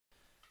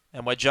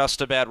And we're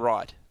just about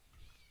right.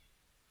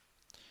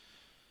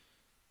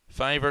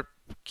 Favourite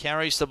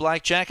carries the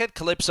black jacket.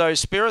 Calypso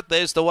Spirit.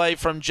 There's the wave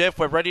from Jeff.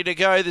 We're ready to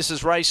go. This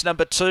is race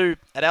number 2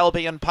 at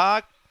Albion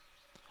Park.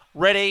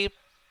 Ready.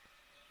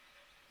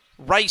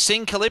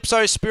 Racing,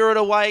 Calypso Spirit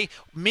away,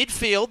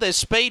 midfield, there's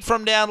speed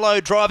from down low,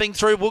 driving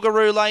through,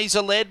 Woogaroo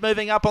Laser led,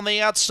 moving up on the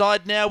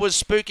outside now was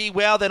Spooky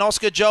Wow, then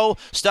Oscar Joel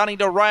starting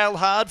to rail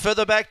hard,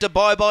 further back to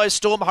Bye Bye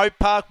Storm, Hope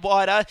Park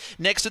wider,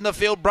 next in the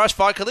field, Brush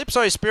Fire,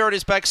 Calypso Spirit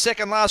is back,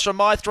 second last from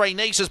My Three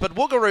Nieces, but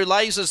Woogaroo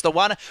Laser's the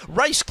one,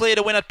 race clear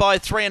to win it by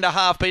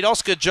 3.5, beat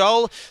Oscar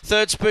Joel,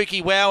 third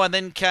Spooky Wow, and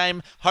then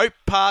came Hope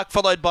Park,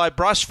 followed by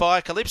Brush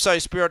Fire, Calypso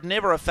Spirit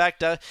never a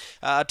factor,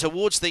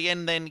 towards the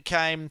end then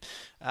came...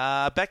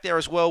 back there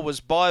as well was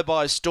Bye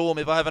Bye Storm,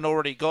 if I haven't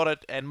already got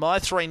it, and My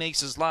Three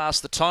Nieces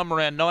last, the time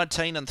around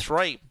 19 and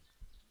 3.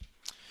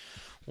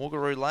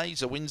 Woogaroo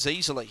Laser wins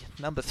easily.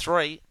 Number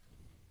 3.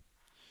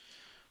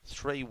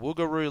 3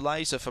 Woogaroo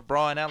Laser for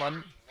Brian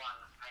Allen.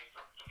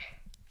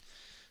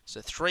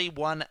 So 3,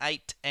 1,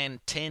 8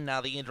 and 10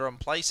 are the interim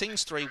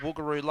placings. 3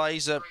 Woogaroo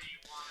Laser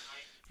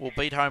will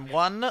beat home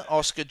 1.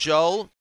 Oscar Joel